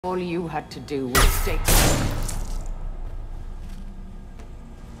All you had to do was stay.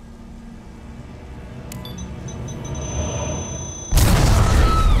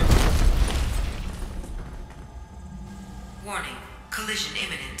 Warning, collision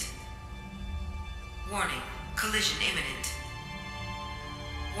imminent. Warning, collision imminent.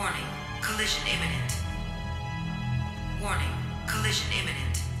 Warning, collision imminent. Warning, collision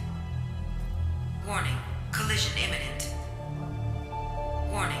imminent. Warning, collision imminent.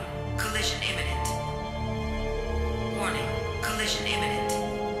 Warning, collision imminent. Warning, collision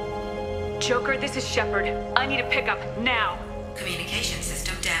imminent. Joker, this is Shepard. I need a pickup, now! Communication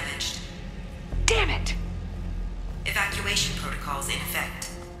system damaged. Damn it! Evacuation protocols in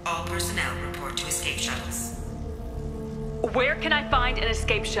effect. All personnel report to escape shuttles. Where can I find an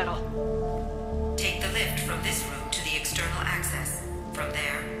escape shuttle? Take the lift from this room to the external access. From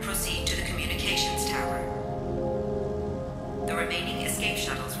there, proceed to the communications tower. The remaining escape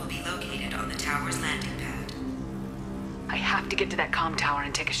shuttles will be located on the tower's landing pad. I have to get to that comm tower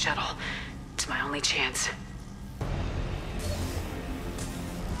and take a shuttle. It's my only chance.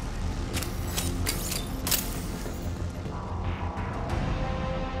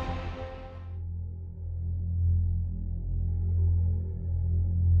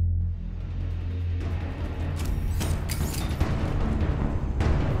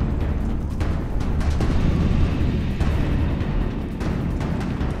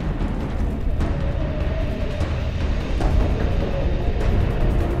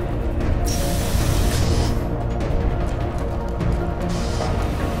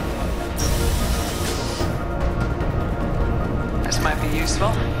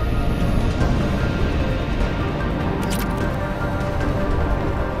 Useful.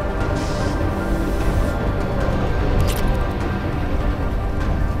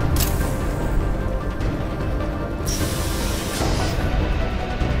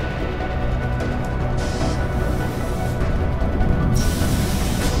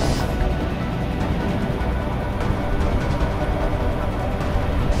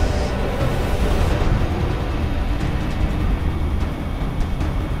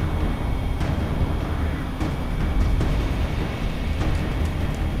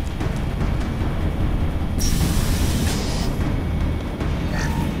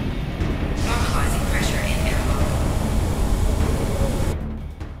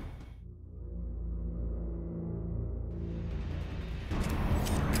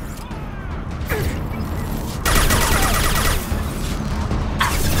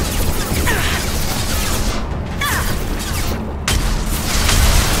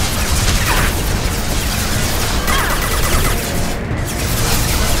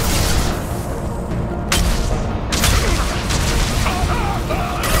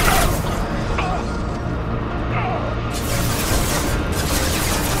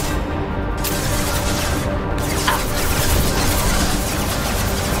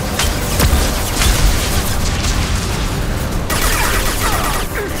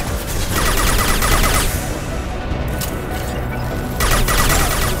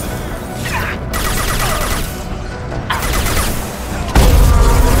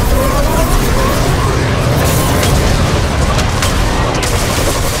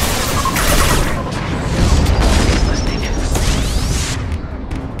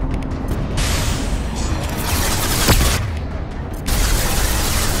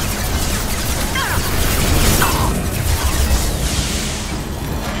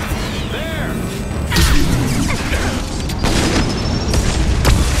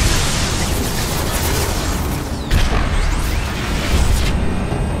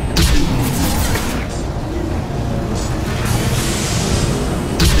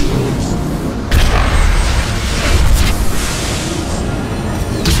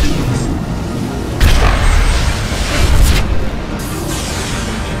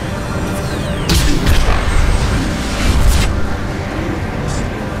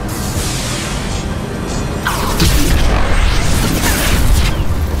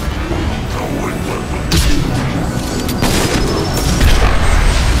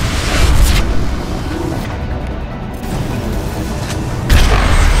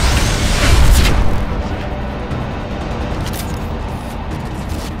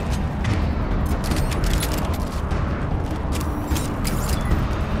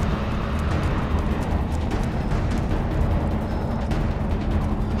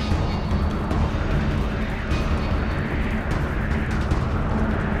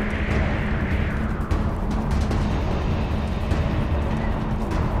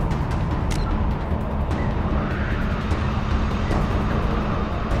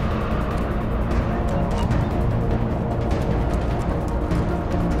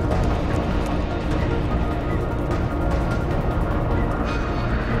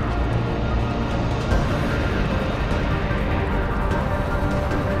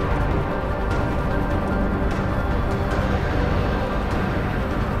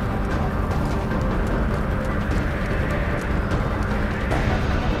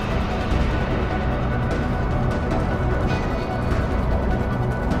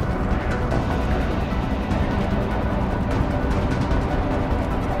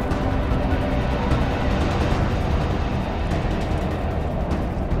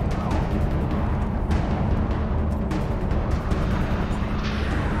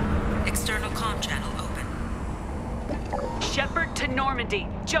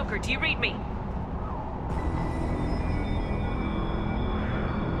 Joker, do you read me?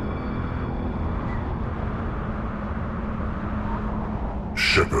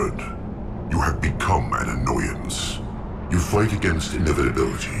 Shepard, you have become an annoyance. You fight against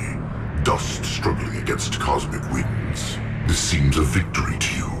inevitability, dust struggling against cosmic winds. This seems a victory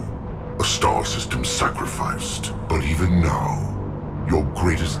to you, a star system sacrificed. But even now, your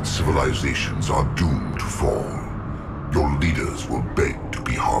greatest civilizations are doomed to fall. Your leaders will beg to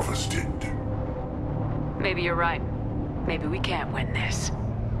be harvested. Maybe you're right. Maybe we can't win this.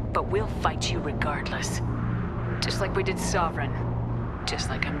 But we'll fight you regardless. Just like we did Sovereign. Just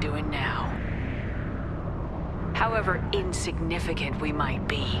like I'm doing now. However insignificant we might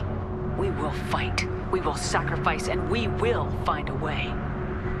be, we will fight, we will sacrifice, and we will find a way.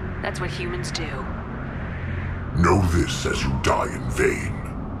 That's what humans do. Know this as you die in vain.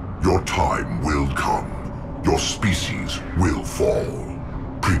 Your time will come. Your species will fall.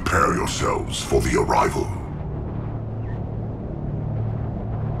 Prepare yourselves for the arrival.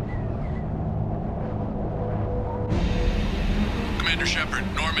 Commander Shepard,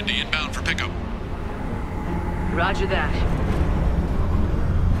 Normandy inbound for pickup. Roger that.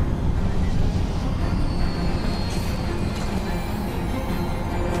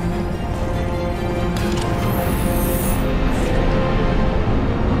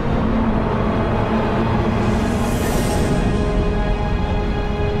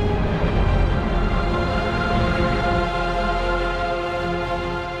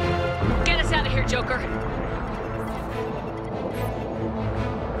 Get us out of here, Joker.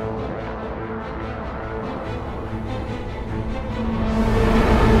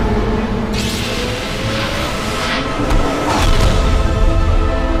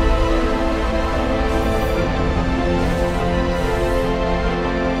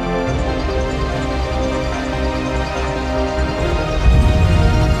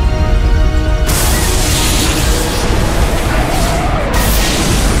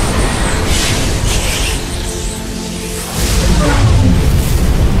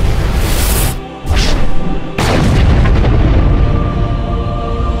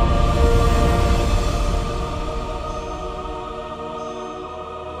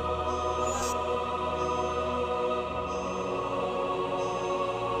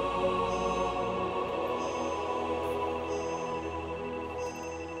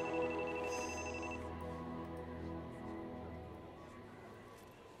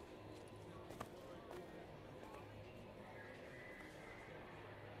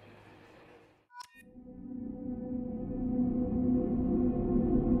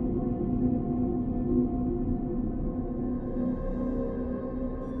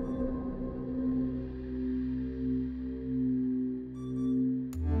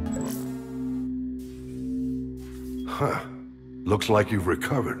 Huh. Looks like you've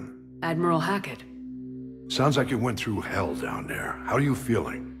recovered. Admiral Hackett. Sounds like you went through hell down there. How are you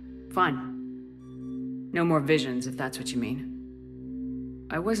feeling? Fine. No more visions, if that's what you mean.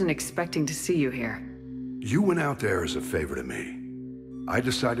 I wasn't expecting to see you here. You went out there as a favor to me. I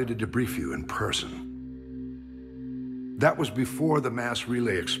decided to debrief you in person. That was before the mass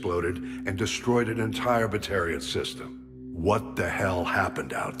relay exploded and destroyed an entire Batarian system. What the hell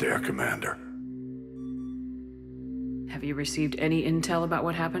happened out there, Commander? Have you received any intel about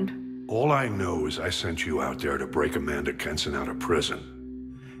what happened? All I know is I sent you out there to break Amanda Kenson out of prison.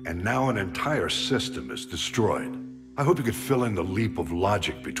 And now an entire system is destroyed. I hope you could fill in the leap of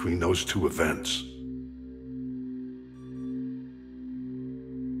logic between those two events.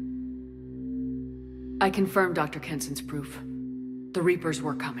 I confirmed Dr. Kenson's proof. The Reapers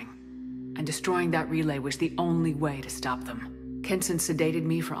were coming, and destroying that relay was the only way to stop them. Kenson sedated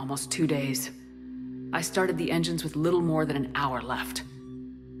me for almost 2 days. I started the engines with little more than an hour left.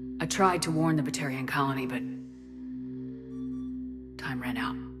 I tried to warn the Batarian colony, but time ran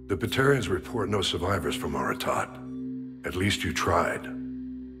out. The Batarians report no survivors from Aratat. At least you tried.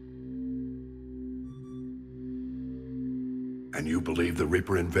 And you believe the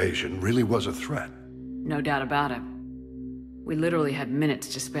Reaper invasion really was a threat? No doubt about it. We literally had minutes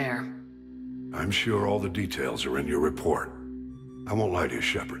to spare. I'm sure all the details are in your report. I won't lie to you,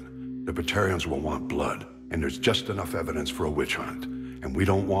 Shepard. The Batarians will want blood, and there's just enough evidence for a witch hunt. And we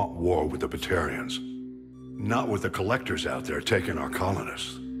don't want war with the Batarians. Not with the collectors out there taking our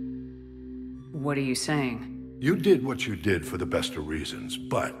colonists. What are you saying? You did what you did for the best of reasons,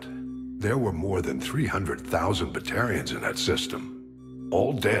 but there were more than 300,000 Batarians in that system.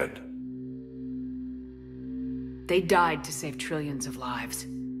 All dead. They died to save trillions of lives.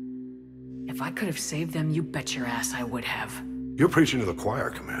 If I could have saved them, you bet your ass I would have. You're preaching to the choir,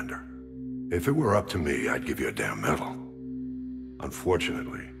 Commander. If it were up to me, I'd give you a damn medal.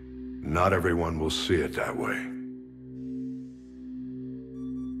 Unfortunately, not everyone will see it that way.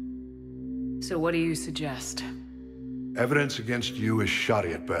 So what do you suggest? Evidence against you is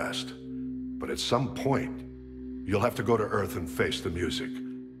shoddy at best. But at some point, you'll have to go to Earth and face the music.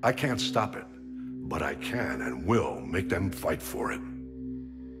 I can't stop it, but I can and will make them fight for it.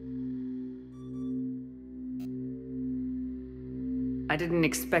 I didn't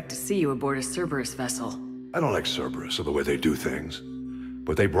expect to see you aboard a Cerberus vessel. I don't like Cerberus or the way they do things.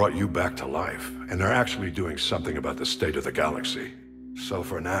 But they brought you back to life, and they're actually doing something about the state of the galaxy. So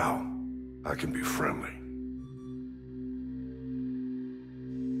for now, I can be friendly.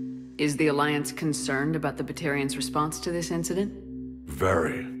 Is the Alliance concerned about the Batarians' response to this incident?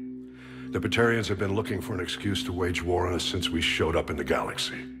 Very. The Batarians have been looking for an excuse to wage war on us since we showed up in the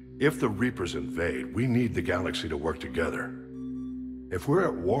galaxy. If the Reapers invade, we need the galaxy to work together. If we're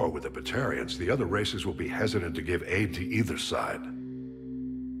at war with the Batarians, the other races will be hesitant to give aid to either side.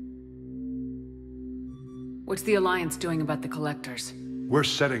 What's the Alliance doing about the Collectors? We're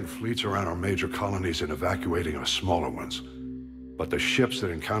setting fleets around our major colonies and evacuating our smaller ones. But the ships that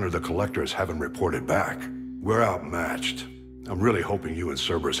encountered the Collectors haven't reported back. We're outmatched. I'm really hoping you and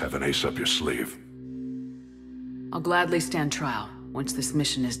Cerberus have an ace up your sleeve. I'll gladly stand trial once this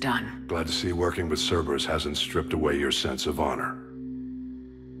mission is done. Glad to see working with Cerberus hasn't stripped away your sense of honor.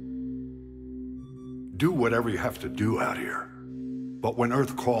 Do whatever you have to do out here. But when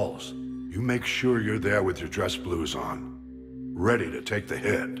Earth calls, you make sure you're there with your dress blues on, ready to take the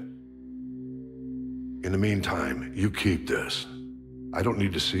hit. In the meantime, you keep this. I don't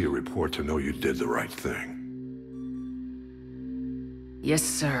need to see a report to know you did the right thing. Yes,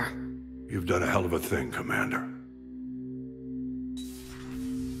 sir. You've done a hell of a thing, Commander.